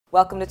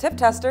Welcome to Tip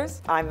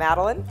Testers. I'm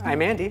Madeline.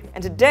 I'm Andy.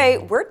 And today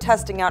we're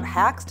testing out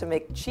hacks to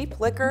make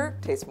cheap liquor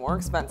taste more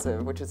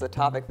expensive, which is a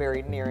topic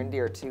very near and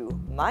dear to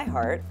my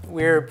heart.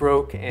 We're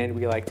broke and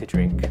we like to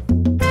drink.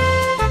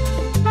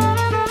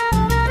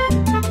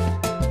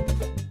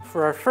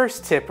 For our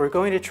first tip, we're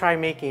going to try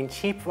making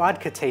cheap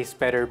vodka taste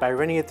better by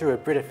running it through a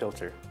Brita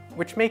filter,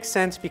 which makes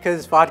sense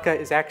because vodka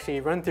is actually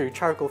run through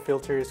charcoal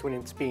filters when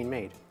it's being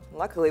made.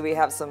 Luckily, we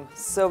have some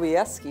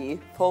Sobieski,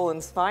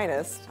 Poland's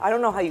finest. I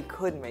don't know how you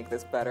could make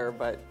this better,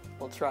 but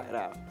we'll try it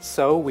out.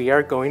 So we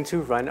are going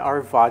to run our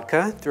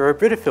vodka through our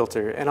Brita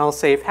filter, and I'll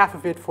save half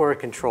of it for a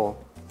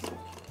control.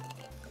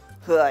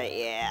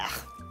 Yeah.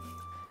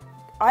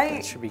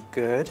 That should be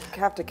good. I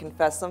have to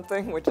confess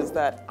something, which is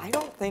that I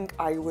don't think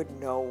I would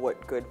know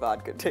what good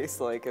vodka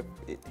tastes like if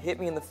it hit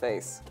me in the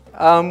face.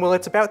 Well,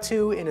 it's about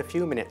to in a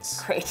few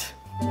minutes. Great.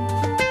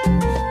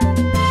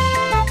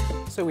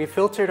 So we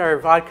filtered our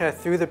vodka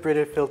through the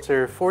Brita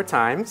filter 4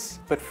 times,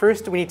 but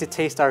first we need to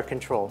taste our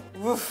control.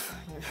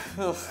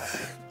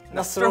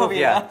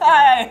 Nostrovia.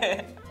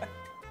 Yeah.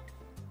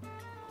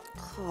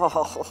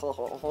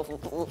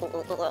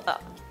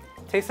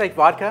 Tastes like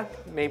vodka.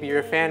 Maybe you're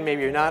a fan,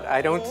 maybe you're not.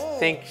 I don't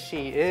think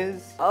she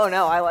is. Oh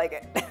no, I like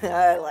it.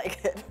 I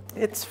like it.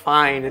 It's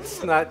fine,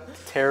 it's not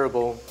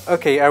terrible.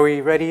 Okay, are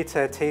we ready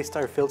to taste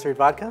our filtered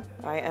vodka?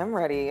 I am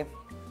ready.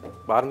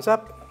 Bottoms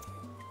up.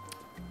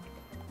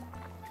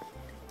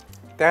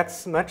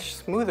 That's much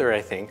smoother,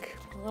 I think.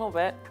 A little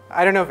bit.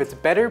 I don't know if it's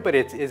better, but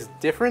it is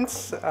different.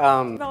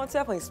 No, it's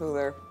definitely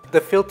smoother.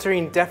 The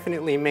filtering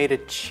definitely made a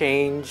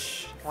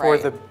change for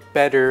Right. the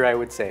better, I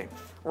would say.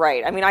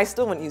 Right. I mean, I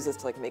still wouldn't use this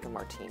to like make a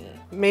martini.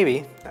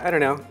 Maybe. I don't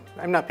know.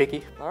 I'm not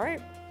picky. All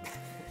right.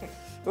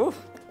 Ooh.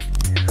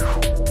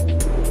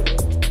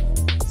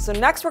 So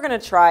next we're gonna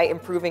try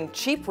improving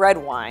cheap red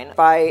wine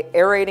by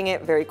aerating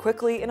it very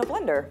quickly in a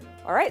blender.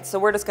 All right, so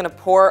we're just gonna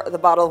pour the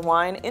bottle of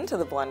wine into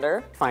the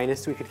blender.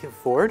 Finest we could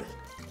afford.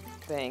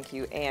 Thank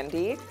you,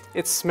 Andy.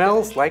 It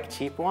smells like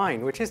cheap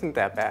wine, which isn't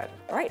that bad.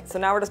 All right, so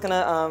now we're just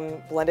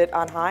gonna blend it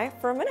on high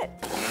for a minute.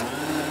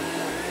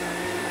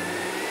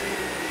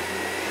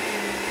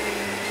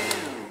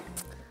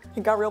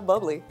 It got real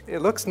bubbly. It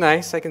looks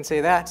nice, I can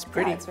say that. It's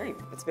pretty. Yeah,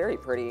 it's very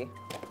pretty.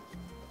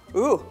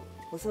 Ooh,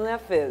 listen to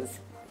that fizz.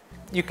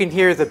 You can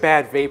hear the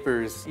bad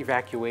vapors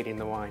evacuating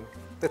the wine.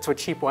 That's what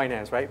cheap wine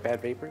has, right?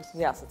 Bad vapors?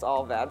 Yes, it's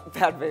all bad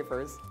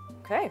vapors.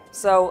 Okay,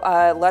 so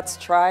let's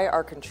try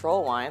our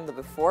control wine, the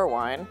before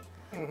wine.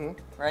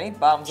 Ready?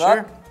 Bottoms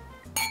up.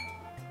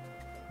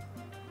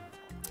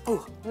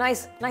 Ooh,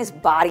 nice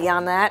body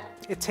on that.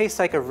 It tastes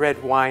like a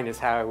red wine is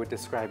how I would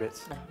describe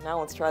it. Now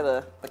let's try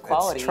the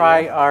quality. Let's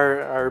try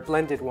our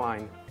blended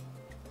wine.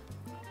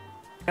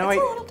 It's a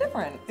little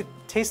different. It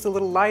tastes a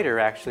little lighter,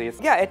 actually.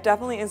 Yeah, it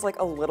definitely is like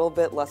a little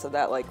bit less of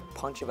that like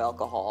punch of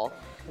alcohol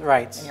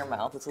Right. in your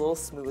mouth. It's a little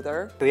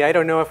smoother. I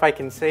don't know if I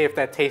can say if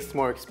that tastes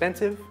more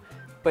expensive,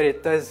 but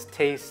it does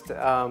taste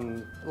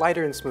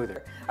lighter and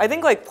smoother. I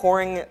think like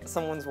pouring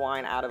someone's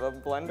wine out of a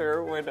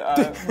blender would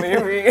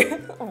maybe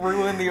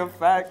ruin the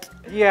effect.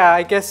 Yeah,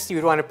 I guess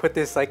you'd want to put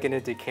this like in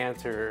a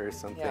decanter or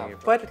something. Yeah.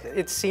 But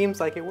it seems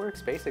like it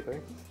works, basically.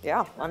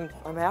 Yeah, I'm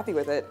happy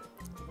with it.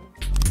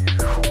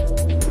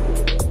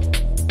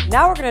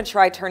 Now we're gonna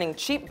try turning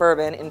cheap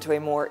bourbon into a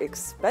more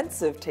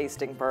expensive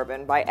tasting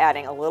bourbon by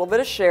adding a little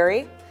bit of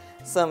sherry,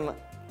 some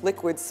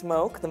liquid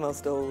smoke, the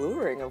most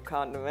alluring of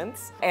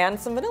condiments, and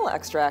some vanilla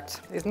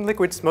extract. Isn't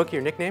liquid smoke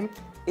your nickname?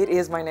 It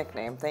is my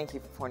nickname. Thank you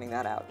for pointing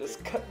that out.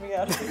 Just cut me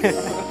out.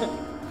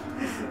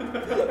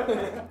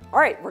 All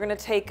right, we're gonna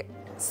take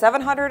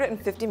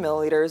 750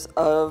 milliliters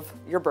of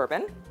your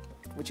bourbon.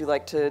 Would you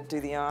like to do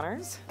the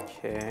honors?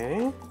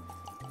 Okay.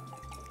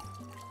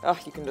 Oh,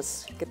 you can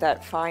just get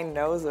that fine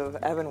nose of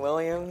Evan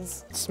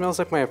Williams. It smells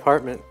like my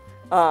apartment.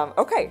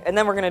 Okay, and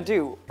then we're gonna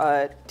do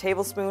a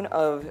tablespoon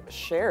of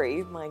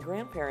sherry, my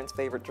grandparents'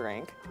 favorite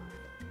drink,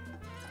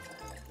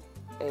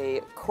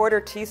 a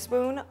 1/4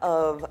 teaspoon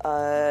of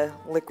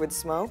liquid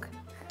smoke.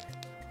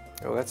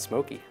 Oh, that's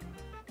smoky.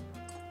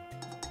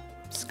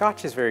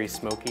 Scotch is very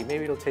smoky.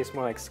 Maybe it'll taste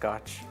more like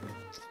scotch.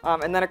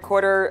 And then a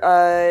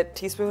 1/4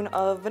 teaspoon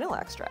of vanilla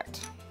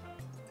extract.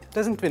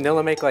 Doesn't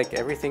vanilla make like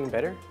everything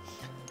better?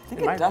 I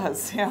think it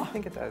does, yeah. I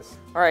think it does.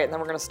 All right, and then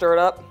we're gonna stir it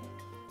up.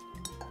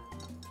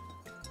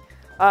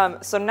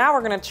 So now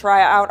we're gonna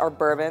try out our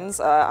bourbons.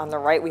 On the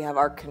right, we have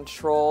our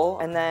control,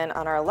 and then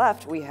on our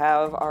left, we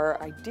have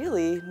our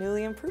ideally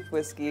newly improved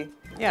whiskey.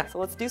 Yeah. So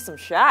let's do some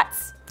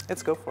shots.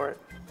 Let's go for it.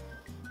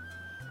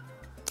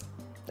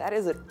 That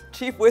is a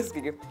cheap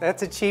whiskey.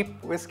 That's a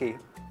cheap whiskey.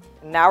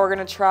 Now we're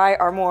gonna try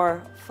our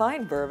more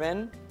fine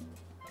bourbon.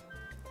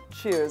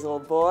 Cheers,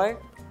 old boy.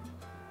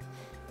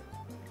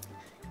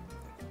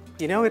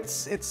 You know,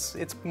 it's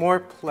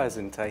more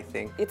pleasant, I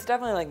think. It's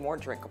definitely like more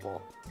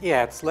drinkable.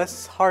 Yeah, it's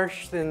less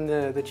harsh than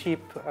the cheap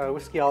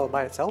whiskey all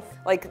by itself.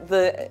 Like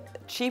the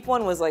cheap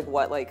one was like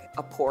what like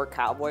a poor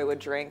cowboy would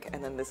drink,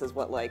 and then this is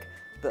what like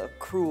the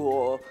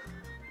cruel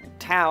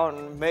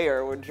town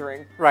mayor would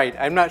drink. Right,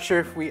 I'm not sure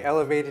if we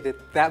elevated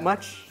it that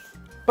much,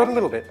 but a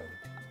little bit.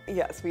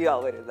 Yes, we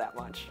elevated that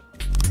much.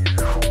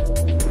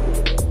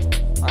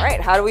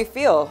 how do we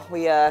feel?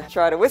 We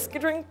tried a whiskey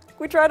drink,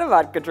 we tried a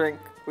vodka drink,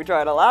 we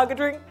tried a lager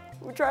drink,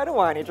 we tried a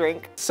winey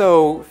drink.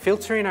 So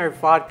filtering our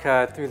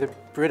vodka through the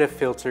Brita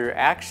filter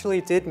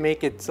actually did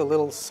make it a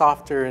little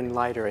softer and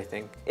lighter, I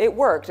think. It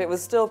worked. It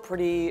was still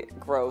pretty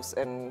gross,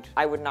 and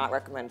I would not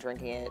recommend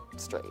drinking it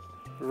straight.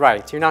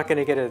 Right, you're not going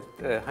to get a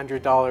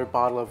 $100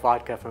 bottle of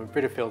vodka from a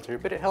Brita filter,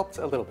 but it helps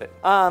a little bit.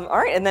 All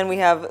right, and then we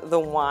have the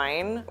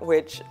wine,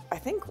 which I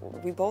think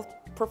we both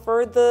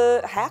preferred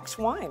the hacked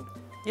wine.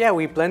 Yeah,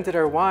 we blended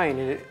our wine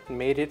and it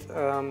made it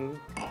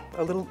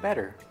a little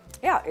better.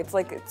 Yeah, it's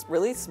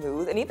really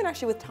smooth, and even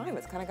actually with time,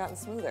 it's kind of gotten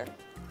smoother.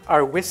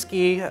 Our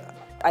whiskey,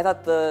 I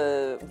thought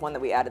the one that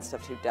we added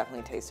stuff to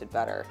definitely tasted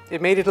better.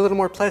 it made it a little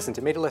more pleasant,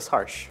 it made it less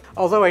harsh.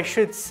 Although I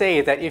should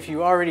say that if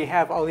you already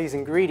have all these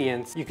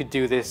ingredients, you could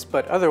do this,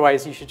 but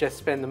otherwise you should just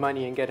spend the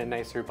money and get a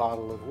nicer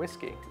bottle of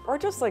whiskey. Or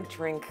just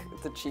drink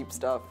the cheap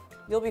stuff.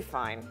 You'll be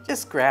fine.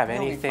 Just grab You'll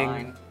be anything.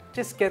 fine.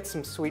 Just get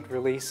some sweet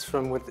release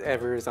from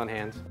whatever is on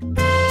hand.